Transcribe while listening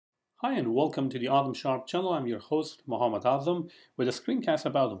Hi and welcome to the Azam Sharp channel. I'm your host Mohammad Azam with a screencast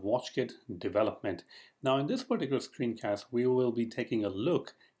about WatchKit development. Now in this particular screencast we will be taking a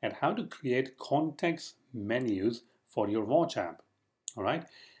look at how to create context menus for your watch app. Alright,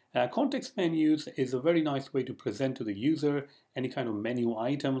 context menus is a very nice way to present to the user any kind of menu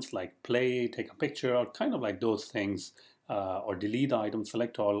items like play, take a picture, or kind of like those things, or delete items,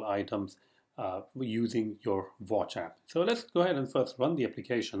 select all items using your watch app. So let's go ahead and first run the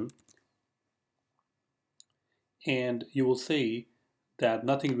application. And you will see that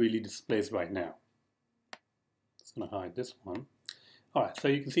nothing really displays right now. It's going to hide this one. All right, so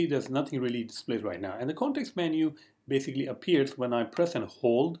you can see there's nothing really displayed right now. And the context menu basically appears when I press and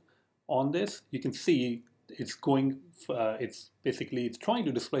hold on this. You can see it's going, it's trying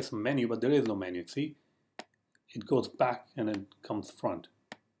to display some menu, but there is no menu. See, it goes back and it comes front.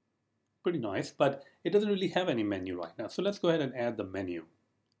 Pretty nice, but it doesn't really have any menu right now. So let's go ahead and add the menu.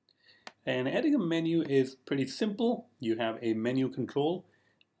 And adding a menu is pretty simple. You have a menu control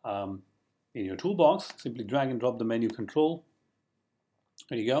in your toolbox. Simply drag and drop the menu control.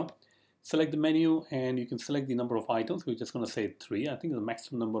 There you go. Select the menu and you can select the number of items. We're just going to say 3. I think the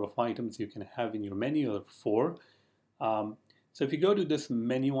maximum number of items you can have in your menu are 4. So if you go to this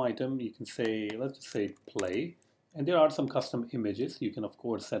menu item, you can say, let's just say play. And there are some custom images. You can of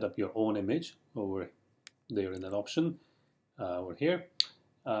course set up your own image over there in that option over here.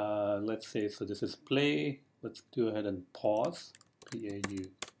 Let's say, so this is play. Let's go ahead and pause, P-A-U,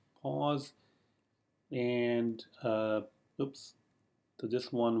 pause, and oops, so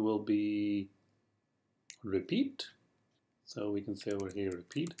this one will be repeat. So we can say over here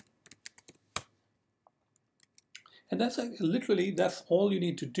repeat. And that's literally, that's all you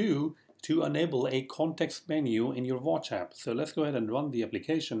need to do to enable a context menu in your watch app. So let's go ahead and run the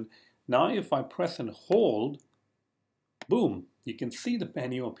application. Now if I press and hold, boom, you can see the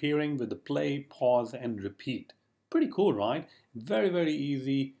menu appearing with the play, pause, and repeat. Pretty cool, right? Very, very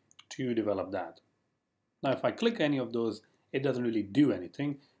easy to develop that. Now, if I click any of those, it doesn't really do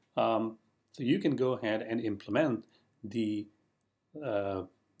anything. So you can go ahead and implement the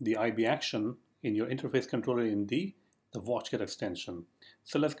IB action in your interface controller in the WatchKit extension.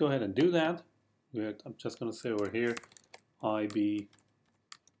 So let's go ahead and do that. I'm just going to say over here, IB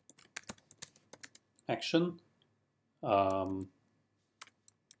action.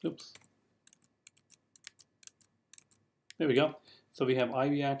 Oops. There we go. So we have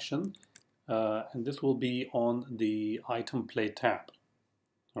IB action, and this will be on the item play tab.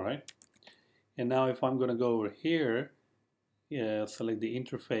 All right. And now if I'm going to go over here, select the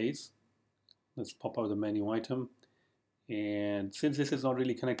interface. Let's pop out the menu item. And since this is not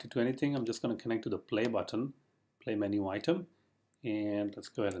really connected to anything, I'm just going to connect to the play button, play menu item. And let's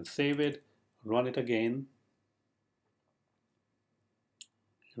go ahead and save it, run it again.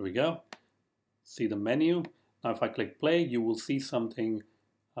 Here we go. See the menu. Now if I click play, you will see something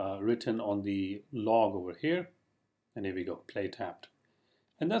written on the log over here. And here we go, play tapped.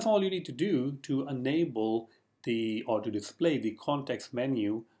 And that's all you need to do to enable or to display the context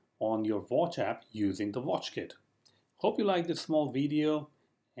menu on your watch app using the WatchKit. Hope you like this small video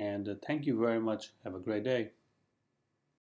and thank you very much. Have a great day.